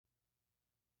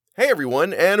Hey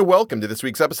everyone, and welcome to this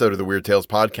week's episode of the Weird Tales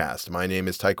Podcast. My name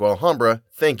is Tycho Alhambra.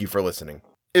 Thank you for listening.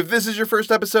 If this is your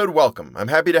first episode, welcome. I'm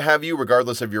happy to have you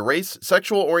regardless of your race,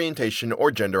 sexual orientation, or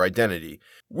gender identity.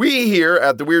 We here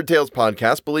at the Weird Tales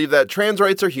Podcast believe that trans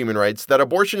rights are human rights, that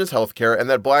abortion is healthcare, and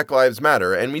that Black Lives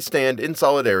Matter, and we stand in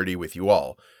solidarity with you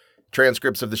all.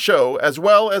 Transcripts of the show, as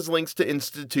well as links to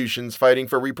institutions fighting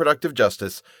for reproductive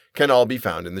justice, can all be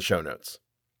found in the show notes.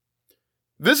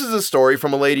 This is a story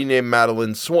from a lady named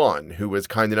Madeleine Swann, who was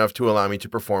kind enough to allow me to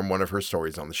perform one of her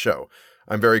stories on the show.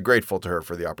 I'm very grateful to her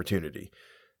for the opportunity.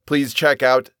 Please check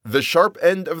out The Sharp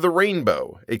End of the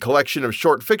Rainbow, a collection of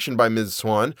short fiction by Ms.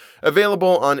 Swann,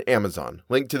 available on Amazon.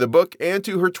 Link to the book and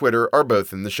to her Twitter are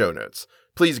both in the show notes.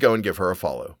 Please go and give her a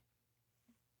follow.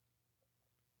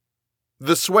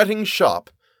 The Sweating Shop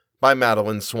by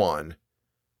Madeleine Swann.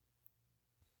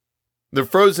 The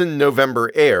frozen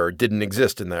November air didn't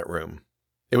exist in that room.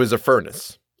 It was a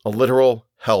furnace, a literal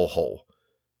hellhole.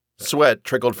 Sweat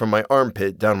trickled from my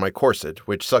armpit down my corset,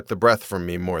 which sucked the breath from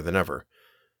me more than ever.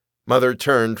 Mother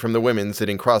turned from the women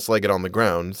sitting cross-legged on the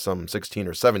ground, some 16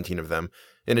 or 17 of them,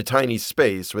 in a tiny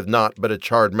space with naught but a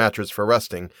charred mattress for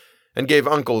resting, and gave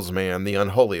Uncle's man the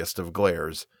unholiest of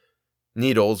glares.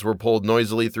 Needles were pulled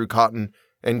noisily through cotton,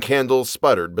 and candles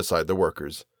sputtered beside the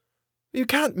workers. "You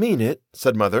can't mean it,"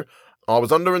 said Mother. "I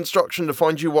was under instruction to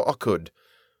find you what I could."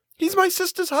 "He's my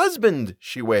sister's husband,"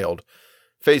 she wailed.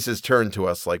 Faces turned to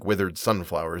us like withered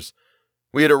sunflowers.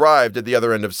 We had arrived at the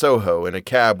other end of Soho in a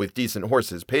cab with decent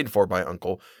horses paid for by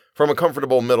Uncle, from a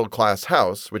comfortable middle-class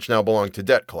house which now belonged to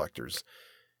debt collectors.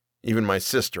 Even my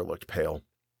sister looked pale.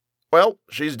 "Well,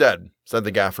 she's dead," said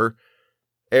the gaffer.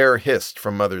 Air hissed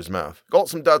from Mother's mouth. "Got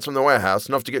some duds from the warehouse,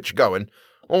 enough to get you going.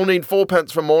 All need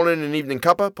 4p for morning and evening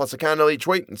cuppa, plus a candle each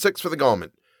week, and 6 for the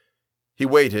garment." He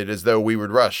waited as though we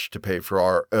would rush to pay for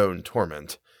our own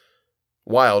torment.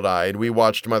 Wild-eyed, we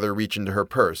watched Mother reach into her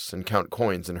purse and count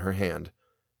coins in her hand.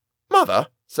 "Mother,"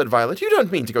 said Violet, "you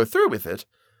don't mean to go through with it?"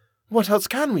 "What else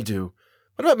can we do?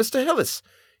 What about Mr. Hillis?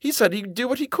 He said he'd do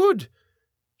what he could."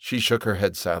 She shook her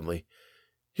head sadly.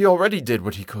 "He already did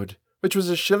what he could, which was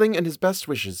a shilling and his best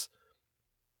wishes."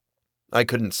 I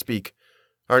couldn't speak.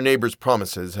 Our neighbor's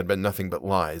promises had been nothing but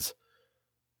lies.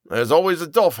 "There's always a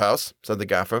Dolph House," said the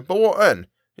gaffer. "But what then?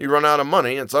 You run out of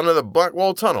money, it's under the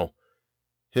Blackwall Tunnel."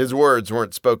 His words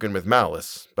weren't spoken with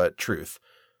malice, but truth.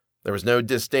 There was no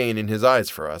disdain in his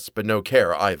eyes for us, but no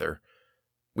care either.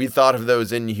 We thought of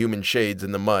those inhuman shades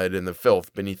in the mud and the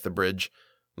filth beneath the bridge,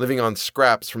 living on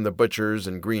scraps from the butchers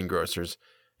and greengrocers,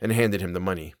 and handed him the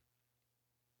money.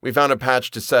 We found a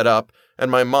patch to set up, and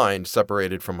my mind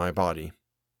separated from my body.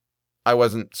 I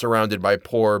wasn't surrounded by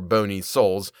poor, bony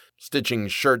souls, stitching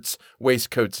shirts,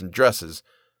 waistcoats, and dresses.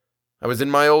 I was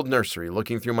in my old nursery,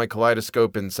 looking through my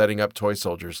kaleidoscope and setting up toy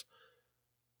soldiers.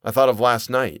 I thought of last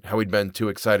night, how we'd been too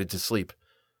excited to sleep.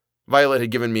 Violet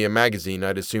had given me a magazine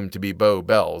I'd assumed to be Beau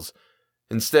Bell's.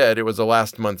 Instead, it was a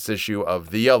last month's issue of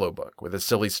The Yellow Book, with a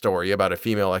silly story about a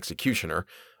female executioner,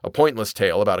 a pointless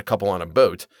tale about a couple on a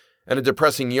boat, and a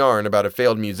depressing yarn about a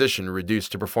failed musician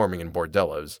reduced to performing in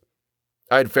bordellos.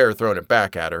 I'd fair thrown it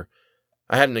back at her.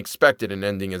 I hadn't expected an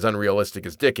ending as unrealistic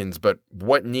as Dickens, but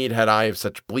what need had I of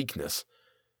such bleakness?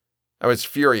 I was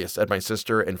furious at my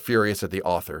sister and furious at the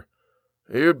author.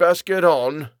 "You'd best get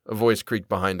on," a voice creaked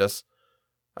behind us.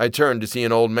 I turned to see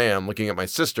an old man looking at my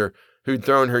sister, who'd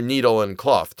thrown her needle and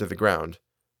cloth to the ground.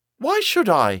 "Why should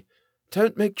I?"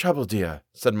 "Don't make trouble, dear,"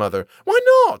 said Mother. "Why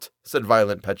not?" said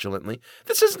Violet petulantly.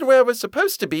 "This isn't where we're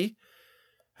supposed to be."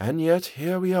 "And yet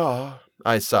here we are,"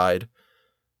 I sighed.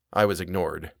 I was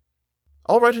ignored.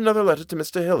 "I'll write another letter to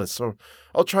Mr. Hillis, or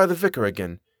I'll try the vicar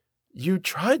again." "You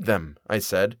tried them," I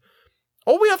said.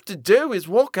 "All we have to do is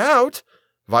walk out."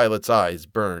 Violet's eyes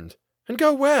burned. "And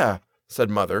go where?" said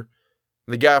Mother.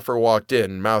 The gaffer walked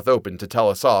in, mouth open to tell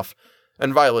us off,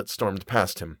 and Violet stormed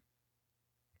past him.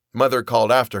 Mother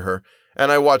called after her,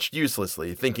 and I watched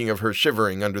uselessly, thinking of her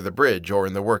shivering under the bridge or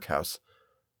in the workhouse.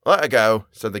 "Let her go,"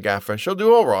 said the gaffer. "She'll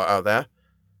do all right out there."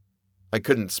 I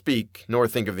couldn't speak, nor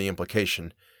think of the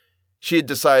implication. She had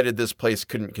decided this place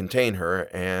couldn't contain her,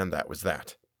 and that was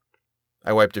that.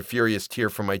 I wiped a furious tear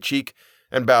from my cheek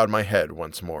and bowed my head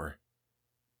once more.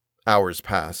 Hours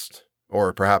passed,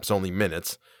 or perhaps only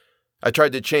minutes. I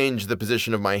tried to change the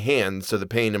position of my hands so the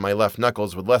pain in my left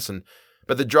knuckles would lessen,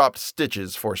 but the dropped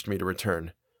stitches forced me to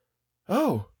return.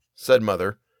 "Oh," said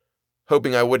Mother.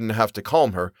 Hoping I wouldn't have to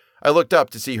calm her, I looked up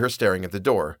to see her staring at the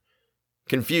door.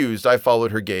 Confused, I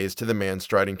followed her gaze to the man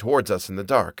striding towards us in the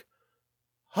dark.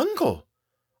 "Uncle!"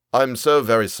 "I'm so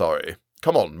very sorry.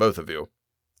 Come on, both of you."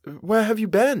 "Where have you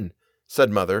been?" said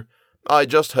Mother. "I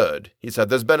just heard," he said.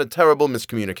 "There's been a terrible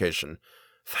miscommunication."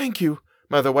 "Thank you.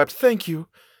 Mother wept. Thank you.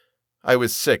 I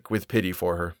was sick with pity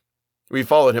for her. We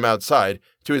followed him outside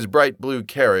to his bright blue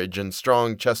carriage and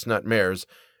strong chestnut mares,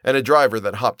 and a driver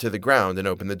that hopped to the ground and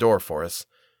opened the door for us.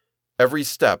 Every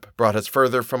step brought us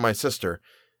further from my sister,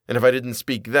 and if I didn't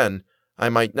speak then, I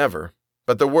might never,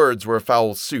 but the words were a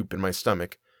foul soup in my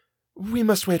stomach. We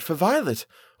must wait for Violet,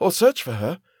 or search for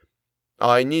her.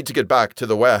 I need to get back to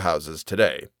the warehouses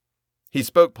today. He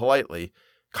spoke politely,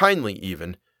 kindly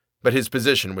even, but his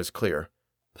position was clear.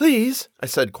 Please, I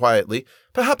said quietly,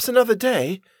 perhaps another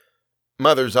day.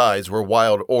 Mother's eyes were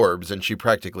wild orbs, and she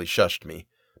practically shushed me.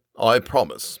 I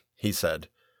promise, he said.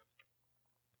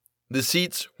 The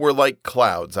seats were like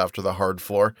clouds after the hard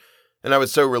floor, and I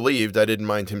was so relieved I didn't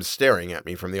mind him staring at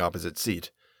me from the opposite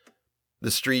seat. The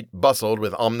street bustled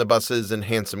with omnibuses and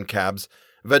hansom cabs,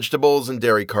 vegetables and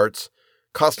dairy carts,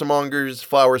 costermongers,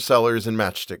 flower sellers, and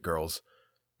matchstick girls.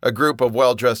 A group of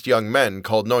well-dressed young men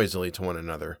called noisily to one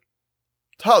another.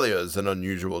 Talia's an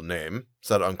unusual name,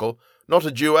 said Uncle. Not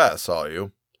a Jewess, are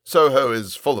you? Soho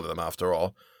is full of them, after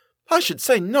all. I should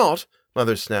say not,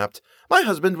 Mother snapped. My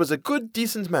husband was a good,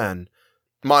 decent man.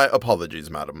 My apologies,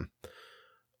 madam.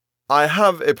 I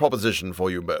have a proposition for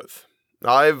you both.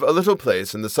 I've a little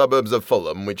place in the suburbs of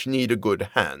Fulham which need a good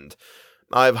hand.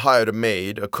 I've hired a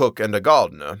maid, a cook, and a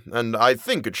gardener, and I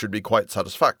think it should be quite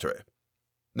satisfactory.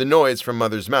 The noise from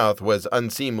Mother's mouth was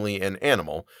unseemly and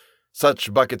animal.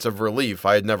 Such buckets of relief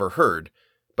I had never heard,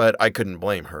 but I couldn't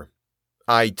blame her.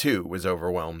 I, too, was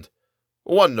overwhelmed.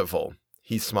 Wonderful,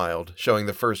 he smiled, showing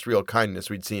the first real kindness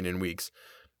we'd seen in weeks.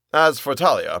 As for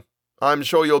Talia, I'm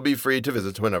sure you'll be free to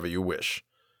visit whenever you wish.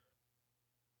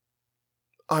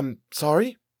 I'm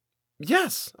sorry?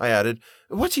 Yes, I added.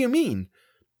 What do you mean?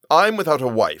 I'm without a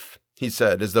wife, he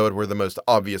said, as though it were the most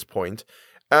obvious point,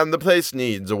 and the place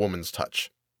needs a woman's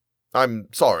touch. I'm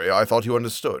sorry, I thought you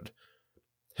understood.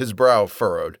 His brow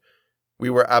furrowed. We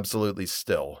were absolutely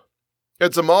still.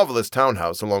 It's a marvelous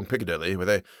townhouse along Piccadilly, with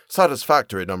a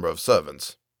satisfactory number of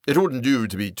servants. It wouldn't do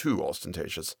to be too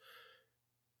ostentatious.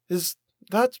 Is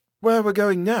that where we're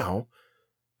going now?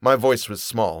 My voice was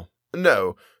small.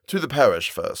 No, to the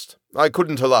parish first. I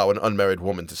couldn't allow an unmarried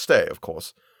woman to stay, of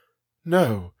course.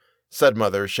 No, said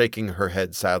Mother, shaking her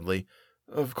head sadly.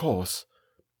 Of course.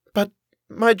 But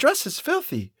my dress is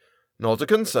filthy. Not a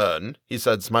concern, he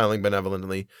said, smiling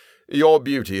benevolently. Your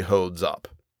beauty holds up.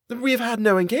 We've had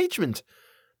no engagement.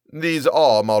 These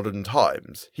are modern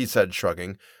times, he said,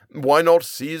 shrugging. Why not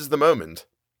seize the moment?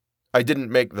 I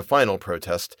didn't make the final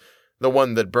protest, the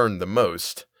one that burned the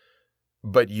most.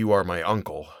 But you are my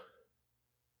uncle.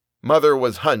 Mother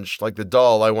was hunched like the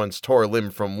doll I once tore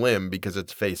limb from limb because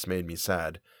its face made me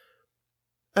sad.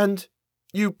 And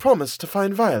you promised to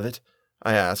find Violet?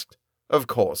 I asked. Of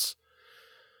course.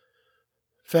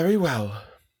 Very well.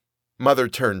 Mother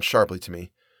turned sharply to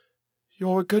me.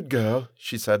 You're a good girl,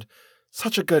 she said.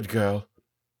 Such a good girl.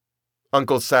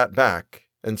 Uncle sat back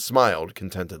and smiled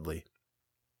contentedly.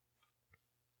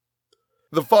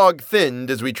 The fog thinned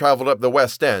as we traveled up the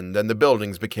West End, and the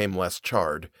buildings became less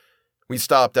charred. We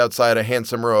stopped outside a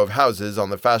handsome row of houses on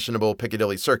the fashionable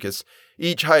Piccadilly Circus,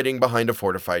 each hiding behind a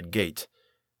fortified gate.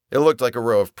 It looked like a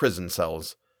row of prison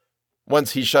cells.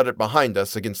 Once he shut it behind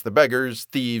us against the beggars,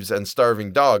 thieves, and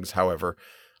starving dogs, however,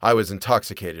 I was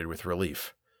intoxicated with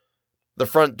relief. The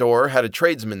front door had a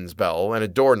tradesman's bell and a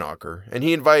door knocker, and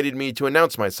he invited me to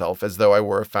announce myself as though I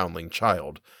were a foundling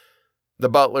child. The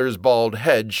butler's bald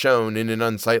head shone in an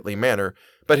unsightly manner,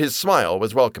 but his smile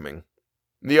was welcoming.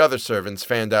 The other servants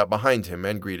fanned out behind him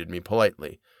and greeted me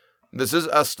politely. This is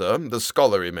Esther, the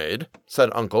scullery maid, said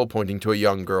Uncle, pointing to a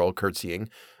young girl curtsying.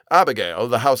 Abigail,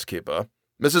 the housekeeper.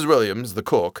 Mrs. Williams, the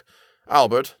cook.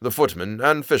 Albert, the footman,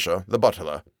 and Fisher, the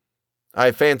butler.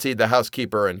 I fancied the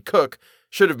housekeeper and cook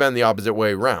should have been the opposite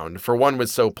way round, for one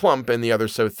was so plump and the other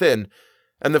so thin,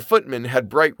 and the footman had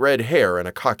bright red hair and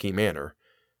a cocky manner.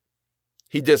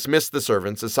 He dismissed the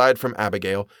servants, aside from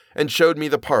Abigail, and showed me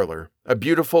the parlor, a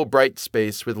beautiful bright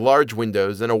space with large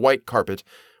windows and a white carpet,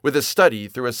 with a study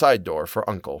through a side door for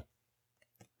Uncle.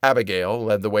 Abigail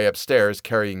led the way upstairs,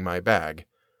 carrying my bag.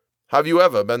 Have you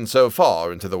ever been so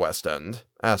far into the West End?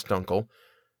 Asked Uncle.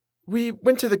 We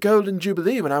went to the Golden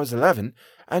Jubilee when I was 11,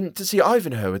 and to see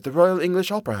Ivanhoe at the Royal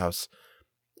English Opera House.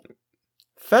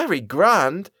 Very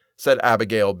grand, said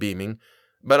Abigail, beaming,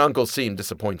 but Uncle seemed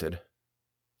disappointed.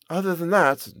 Other than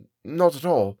that, not at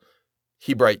all.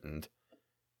 He brightened.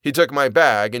 He took my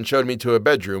bag and showed me to a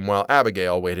bedroom while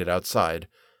Abigail waited outside.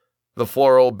 The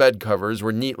floral bed covers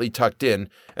were neatly tucked in,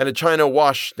 and a china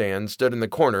washstand stood in the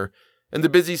corner, and the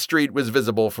busy street was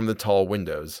visible from the tall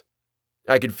windows.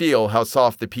 I could feel how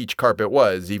soft the peach carpet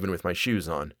was, even with my shoes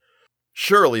on.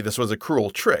 Surely this was a cruel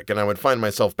trick, and I would find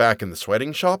myself back in the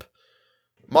sweating shop?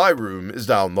 "My room is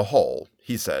down the hall,"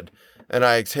 he said, and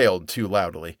I exhaled too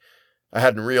loudly. I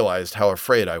hadn't realized how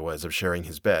afraid I was of sharing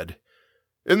his bed.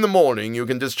 "In the morning you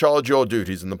can discharge your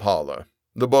duties in the parlor.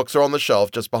 The books are on the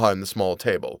shelf just behind the small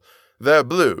table. They're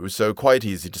blue, so quite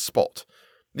easy to spot.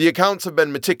 The accounts have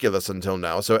been meticulous until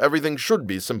now, so everything should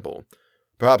be simple.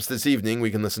 Perhaps this evening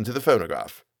we can listen to the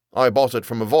phonograph. I bought it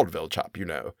from a vaudeville chap, you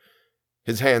know."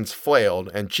 His hands flailed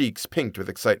and cheeks pinked with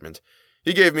excitement.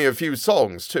 "He gave me a few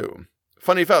songs, too.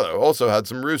 Funny fellow, also had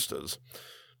some roosters.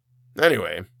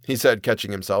 Anyway," he said,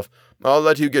 catching himself, "I'll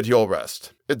let you get your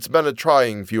rest. It's been a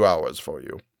trying few hours for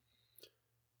you."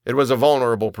 It was a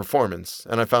vulnerable performance,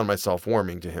 and I found myself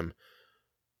warming to him.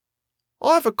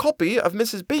 "I have a copy of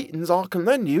Mrs. Beaton's I can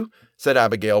lend you," said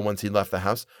Abigail once he left the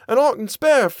house, "and I can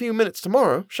spare a few minutes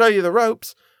tomorrow, show you the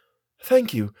ropes."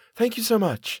 Thank you so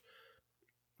much."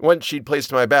 Once she'd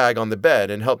placed my bag on the bed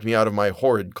and helped me out of my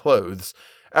horrid clothes,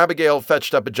 Abigail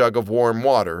fetched up a jug of warm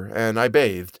water, and I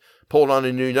bathed, pulled on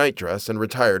a new nightdress, and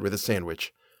retired with a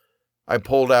sandwich. I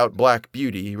pulled out Black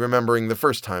Beauty, remembering the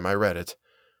first time I read it.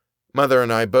 Mother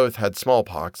and I both had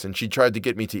smallpox, and she tried to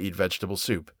get me to eat vegetable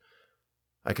soup.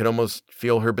 I could almost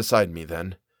feel her beside me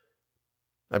then.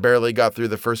 I barely got through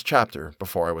the first chapter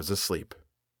before I was asleep.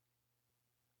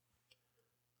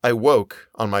 I woke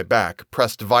on my back,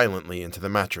 pressed violently into the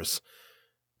mattress.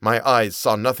 My eyes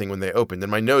saw nothing when they opened,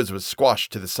 and my nose was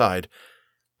squashed to the side.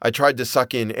 I tried to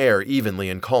suck in air evenly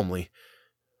and calmly.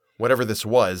 Whatever this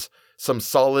was, some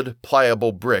solid,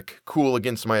 pliable brick, cool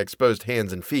against my exposed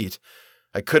hands and feet,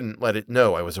 I couldn't let it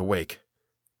know I was awake.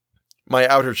 My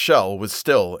outer shell was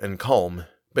still and calm,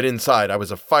 but inside I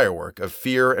was a firework of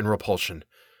fear and repulsion.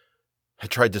 I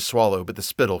tried to swallow, but the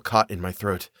spittle caught in my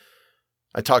throat.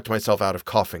 I talked myself out of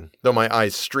coughing, though my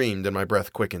eyes streamed and my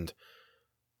breath quickened.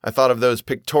 I thought of those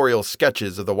pictorial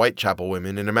sketches of the Whitechapel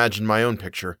women and imagined my own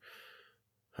picture.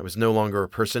 I was no longer a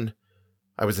person.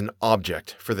 I was an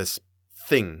object for this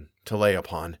thing to lay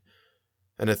upon,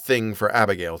 and a thing for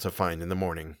Abigail to find in the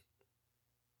morning.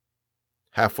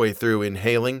 Halfway through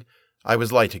inhaling, I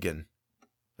was light again.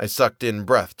 I sucked in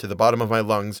breath to the bottom of my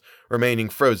lungs, remaining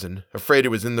frozen, afraid it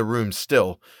was in the room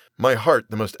still, my heart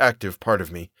the most active part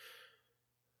of me.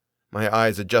 My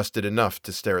eyes adjusted enough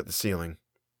to stare at the ceiling.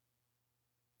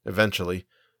 Eventually,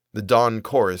 the dawn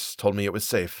chorus told me it was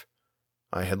safe.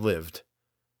 I had lived.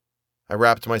 I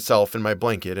wrapped myself in my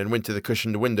blanket and went to the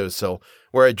cushioned windowsill,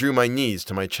 where I drew my knees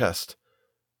to my chest.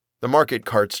 The market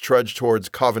carts trudged towards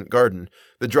Covent Garden,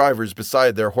 the drivers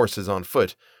beside their horses on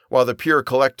foot, while the pure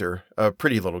collector, a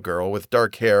pretty little girl with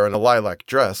dark hair and a lilac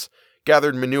dress,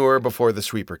 gathered manure before the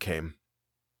sweeper came.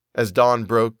 As dawn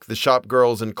broke, the shop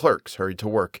girls and clerks hurried to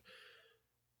work.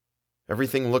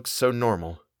 Everything looked so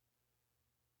normal.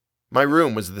 My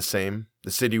room was the same,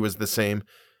 the city was the same,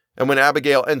 and when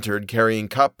Abigail entered carrying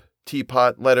cup,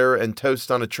 teapot, letter, and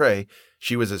toast on a tray,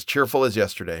 she was as cheerful as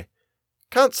yesterday.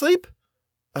 "Can't sleep?"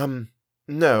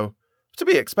 No. To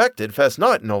be expected, first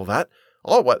night and all that.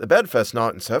 I wet the bed first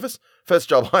night in service. First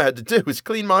job I had to do was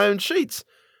clean my own sheets."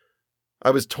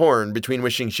 I was torn between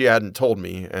wishing she hadn't told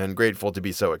me and grateful to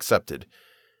be so accepted.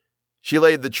 She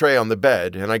laid the tray on the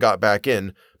bed, and I got back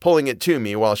in, pulling it to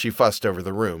me while she fussed over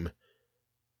the room.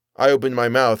 I opened my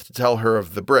mouth to tell her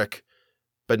of the brick,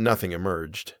 but nothing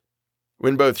emerged.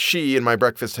 When both she and my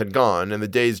breakfast had gone and the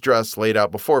day's dress laid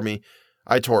out before me,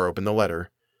 I tore open the letter.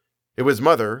 It was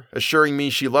Mother, assuring me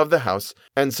she loved the house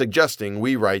and suggesting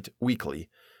we write weekly.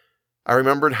 I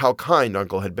remembered how kind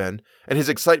Uncle had been, and his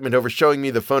excitement over showing me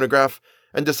the phonograph,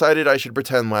 and decided I should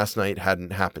pretend last night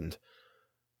hadn't happened.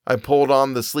 I pulled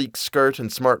on the sleek skirt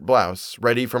and smart blouse,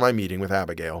 ready for my meeting with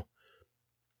Abigail.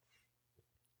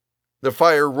 The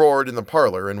fire roared in the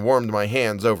parlor and warmed my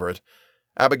hands over it.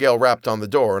 Abigail rapped on the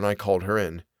door, and I called her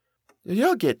in.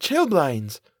 "You'll get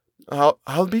chilblains."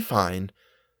 I'll be fine."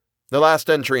 The last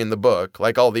entry in the book,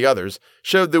 like all the others,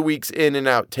 showed the week's in and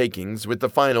out takings, with the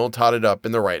final totted up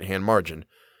in the right-hand margin.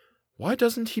 "Why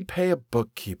doesn't he pay a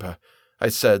bookkeeper?" I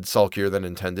said, sulkier than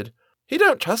intended. "He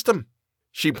don't trust 'em."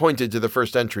 She pointed to the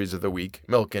first entries of the week,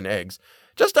 milk and eggs.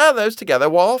 "Just add those together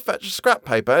while I'll fetch scrap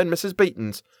paper and Mrs.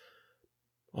 Beaton's."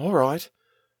 "All right."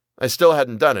 I still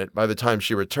hadn't done it by the time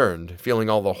she returned, feeling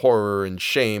all the horror and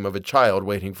shame of a child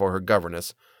waiting for her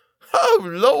governess. "Oh,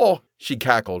 law!" she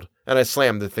cackled, and I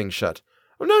slammed the thing shut.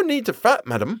 "No need to fret,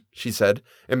 madam," she said,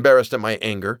 embarrassed at my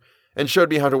anger, and showed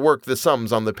me how to work the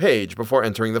sums on the page before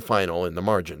entering the final in the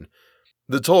margin.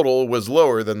 The total was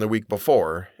lower than the week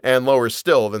before, and lower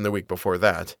still than the week before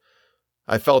that.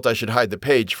 I felt I should hide the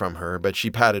page from her, but she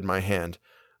patted my hand.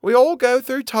 "We all go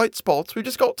through tight spots. We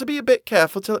just got to be a bit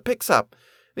careful till it picks up.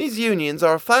 These unions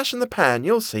are a flash in the pan,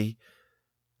 you'll see."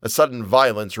 A sudden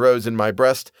violence rose in my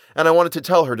breast, and I wanted to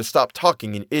tell her to stop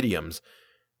talking in idioms.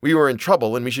 We were in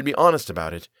trouble, and we should be honest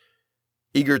about it.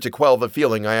 Eager to quell the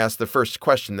feeling, I asked the first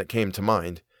question that came to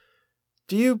mind.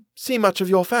 "Do you see much of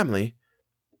your family?"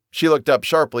 She looked up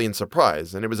sharply in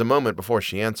surprise, and it was a moment before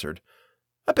she answered.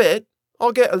 "A bit.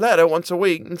 I'll get a letter once a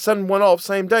week and send one off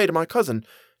same day to my cousin.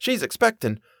 She's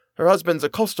expecting. Her husband's a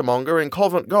costermonger in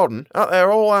Covent Garden, out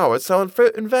there all hours selling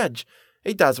fruit and veg.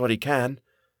 He does what he can."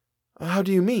 "How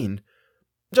do you mean?"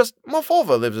 "Just my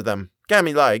father lives with them.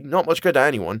 Gammy leg, not much good to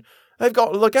anyone. They've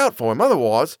got to look out for him,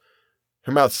 otherwise—"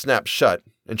 Her mouth snapped shut,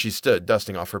 and she stood,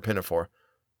 dusting off her pinafore.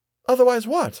 "Otherwise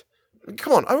what?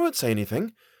 Come on, I won't say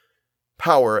anything."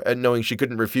 Power at knowing she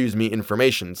couldn't refuse me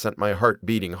information sent my heart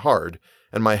beating hard,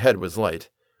 and my head was light.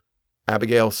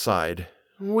 Abigail sighed.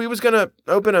 "We was going to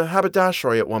open a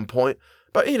haberdashery at one point,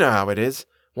 but you know how it is.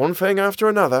 One thing after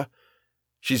another."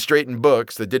 She straightened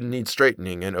books that didn't need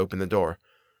straightening and opened the door.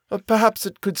 "Perhaps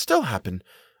it could still happen.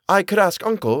 I could ask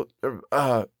Uncle,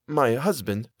 my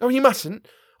husband." "Oh, you mustn't.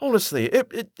 Honestly,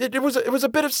 it was a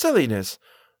bit of silliness.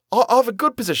 I've a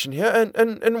good position here,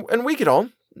 and we get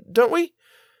on, don't we?"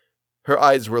 Her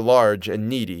eyes were large and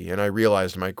needy, and I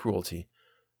realized my cruelty.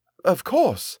 "Of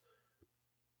course."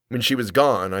 When she was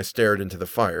gone, I stared into the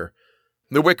fire.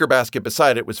 The wicker basket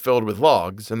beside it was filled with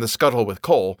logs, and the scuttle with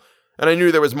coal, and I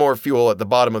knew there was more fuel at the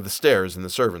bottom of the stairs in the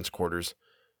servants' quarters.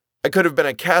 I could have been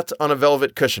a cat on a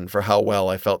velvet cushion for how well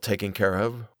I felt taken care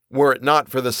of, were it not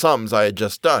for the sums I had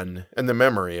just done and the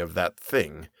memory of that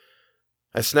thing.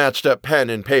 I snatched up pen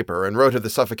and paper and wrote of the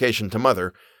suffocation to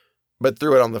Mother, but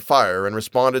threw it on the fire and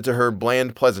responded to her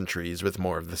bland pleasantries with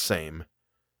more of the same.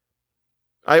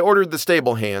 I ordered the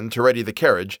stable hand to ready the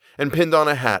carriage and pinned on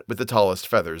a hat with the tallest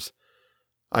feathers.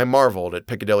 I marveled at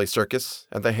Piccadilly Circus,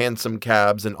 at the handsome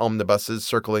cabs and omnibuses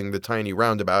circling the tiny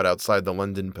roundabout outside the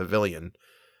London Pavilion.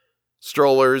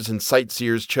 Strollers and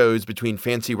sightseers chose between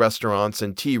fancy restaurants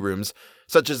and tea rooms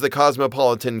such as the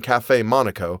cosmopolitan Café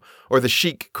Monaco or the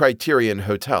chic Criterion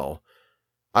Hotel.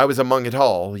 I was among it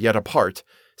all, yet apart,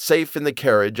 safe in the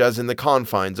carriage as in the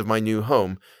confines of my new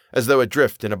home, as though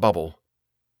adrift in a bubble.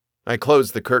 I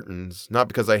closed the curtains, not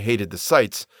because I hated the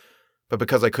sights, but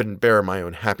because I couldn't bear my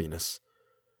own happiness.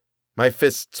 My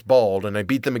fists balled, and I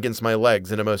beat them against my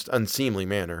legs in a most unseemly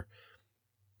manner.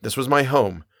 This was my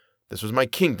home. This was my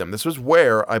kingdom. This was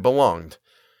where I belonged.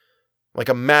 Like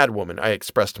a madwoman, I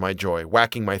expressed my joy,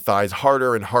 whacking my thighs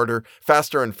harder and harder,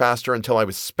 faster and faster, until I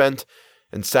was spent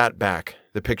and sat back,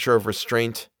 the picture of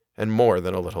restraint and more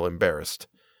than a little embarrassed.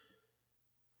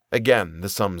 Again, the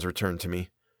sums returned to me.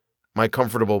 My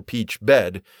comfortable peach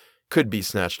bed could be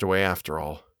snatched away after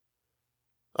all.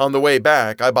 On the way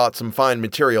back, I bought some fine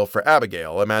material for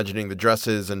Abigail, imagining the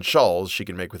dresses and shawls she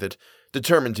could make with it,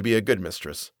 determined to be a good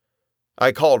mistress.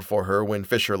 I called for her when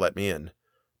Fisher let me in.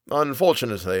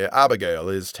 "Unfortunately, Abigail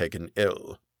is taken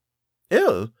ill."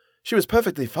 "Ill? She was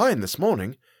perfectly fine this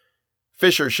morning."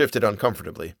 Fisher shifted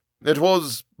uncomfortably. "It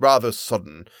was rather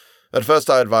sudden. At first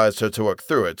I advised her to work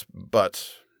through it,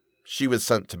 but she was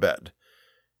sent to bed."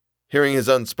 Hearing his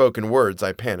unspoken words,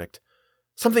 I panicked.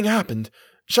 "Something happened.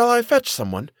 Shall I fetch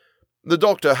someone?" "The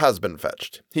doctor has been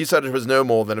fetched. He said it was no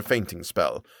more than a fainting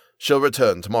spell. She'll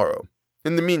return tomorrow.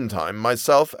 In the meantime,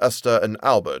 myself, Esther, and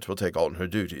Albert will take on her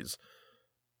duties."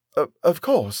 Of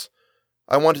course."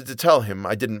 I wanted to tell him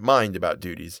I didn't mind about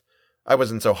duties. I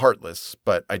wasn't so heartless,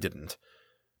 but I didn't.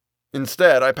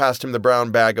 Instead, I passed him the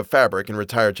brown bag of fabric and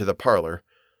retired to the parlor.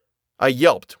 I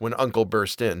yelped when Uncle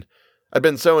burst in. I'd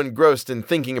been so engrossed in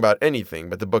thinking about anything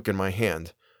but the book in my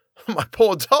hand. "My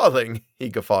poor darling," he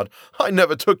guffawed. "I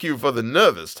never took you for the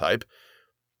nervous type."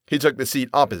 He took the seat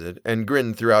opposite and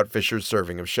grinned throughout Fisher's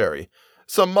serving of sherry.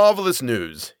 "Some marvelous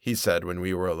news," he said when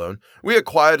we were alone. "We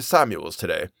acquired Samuel's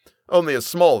today. Only a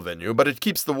small venue, but it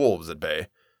keeps the wolves at bay."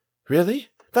 "Really?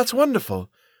 That's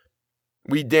wonderful."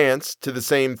 We danced to the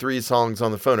same 3 songs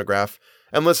on the phonograph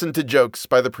and listened to jokes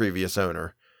by the previous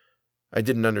owner. I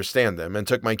didn't understand them and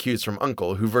took my cues from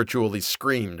Uncle, who virtually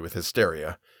screamed with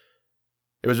hysteria.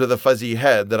 It was with a fuzzy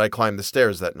head that I climbed the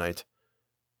stairs that night.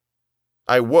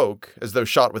 I woke as though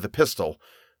shot with a pistol,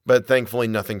 but thankfully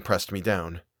nothing pressed me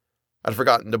down. I'd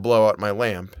forgotten to blow out my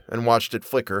lamp and watched it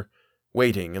flicker,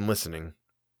 waiting and listening.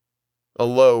 A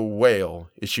low wail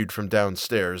issued from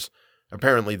downstairs,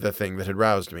 apparently the thing that had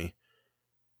roused me.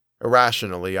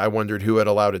 Irrationally, I wondered who had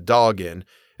allowed a dog in,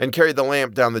 and carried the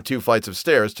lamp down the 2 flights of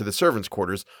stairs to the servants'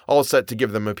 quarters, all set to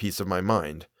give them a piece of my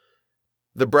mind.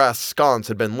 The brass sconce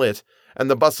had been lit, and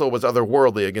the bustle was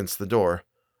otherworldly against the door.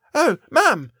 "Oh,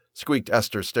 ma'am!" squeaked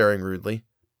Esther, staring rudely.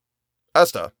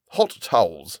 "Esther, Hot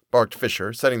towels, barked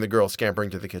Fisher, setting the girl scampering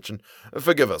to the kitchen.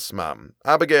 Forgive us, ma'am.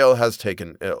 Abigail has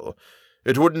taken ill.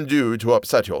 It wouldn't do to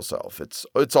upset yourself.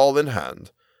 It's all in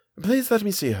hand. Please let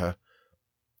me see her.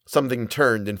 Something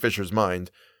turned in Fisher's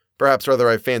mind. Perhaps rather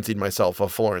I fancied myself a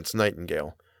Florence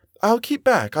Nightingale. I'll keep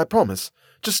back, I promise.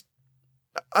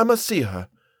 I must see her.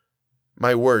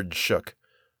 My words shook.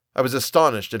 I was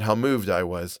astonished at how moved I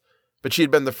was, but she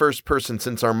had been the first person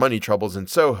since our money troubles in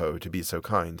Soho to be so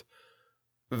kind.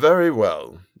 Very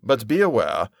well, but be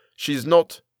aware, she's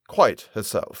not quite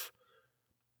herself.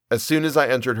 As soon as I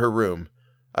entered her room,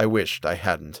 I wished I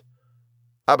hadn't.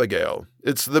 Abigail,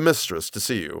 it's the mistress to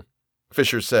see you,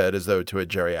 Fisher said as though to a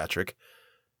geriatric.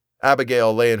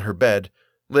 Abigail lay in her bed,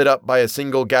 lit up by a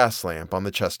single gas lamp on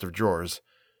the chest of drawers.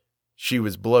 She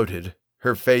was bloated,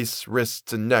 her face,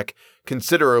 wrists, and neck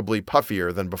considerably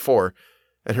puffier than before,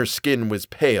 and her skin was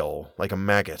pale like a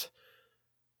maggot.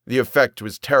 The effect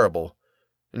was terrible,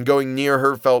 and going near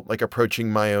her felt like approaching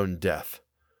my own death.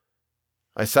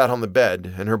 I sat on the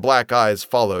bed, and her black eyes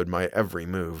followed my every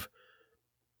move.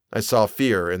 I saw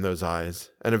fear in those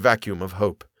eyes, and a vacuum of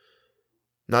hope.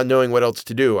 Not knowing what else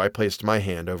to do, I placed my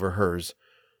hand over hers.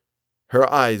 Her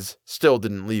eyes still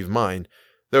didn't leave mine,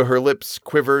 though her lips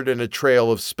quivered and a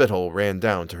trail of spittle ran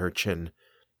down to her chin.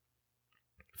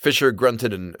 Fisher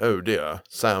grunted an "oh dear"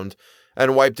 sound,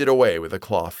 and wiped it away with a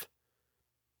cloth.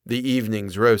 The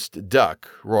evening's roast duck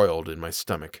roiled in my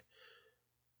stomach.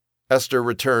 Esther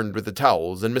returned with the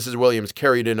towels, and Mrs. Williams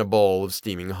carried in a bowl of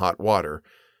steaming hot water.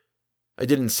 I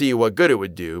didn't see what good it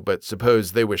would do, but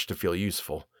supposed they wished to feel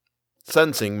useful.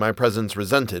 Sensing my presence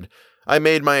resented, I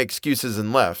made my excuses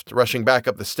and left, rushing back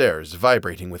up the stairs,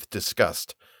 vibrating with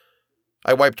disgust.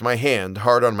 I wiped my hand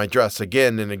hard on my dress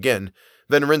again and again,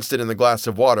 then rinsed it in the glass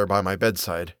of water by my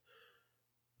bedside.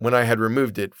 When I had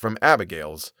removed it from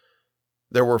Abigail's,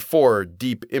 there were 4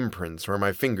 deep imprints where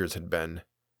my fingers had been,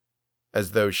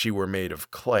 as though she were made of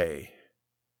clay.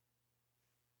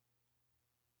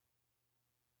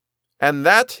 And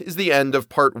that is the end of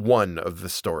part 1 of the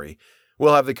story.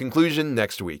 We'll have the conclusion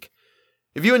next week.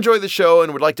 If you enjoy the show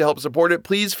and would like to help support it,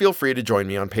 please feel free to join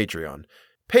me on Patreon.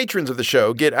 Patrons of the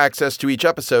show get access to each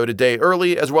episode a day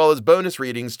early, as well as bonus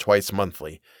readings twice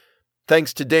monthly.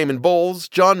 Thanks to Damon Bowles,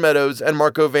 John Meadows, and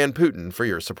Marco Van Putten for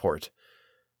your support.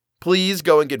 Please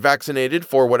go and get vaccinated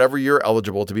for whatever you're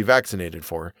eligible to be vaccinated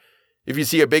for. If you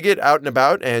see a bigot out and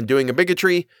about and doing a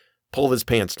bigotry, pull his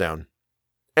pants down.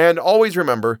 And always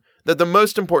remember that the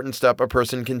most important step a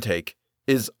person can take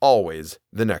is always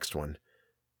the next one.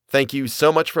 Thank you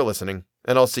so much for listening,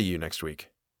 and I'll see you next week.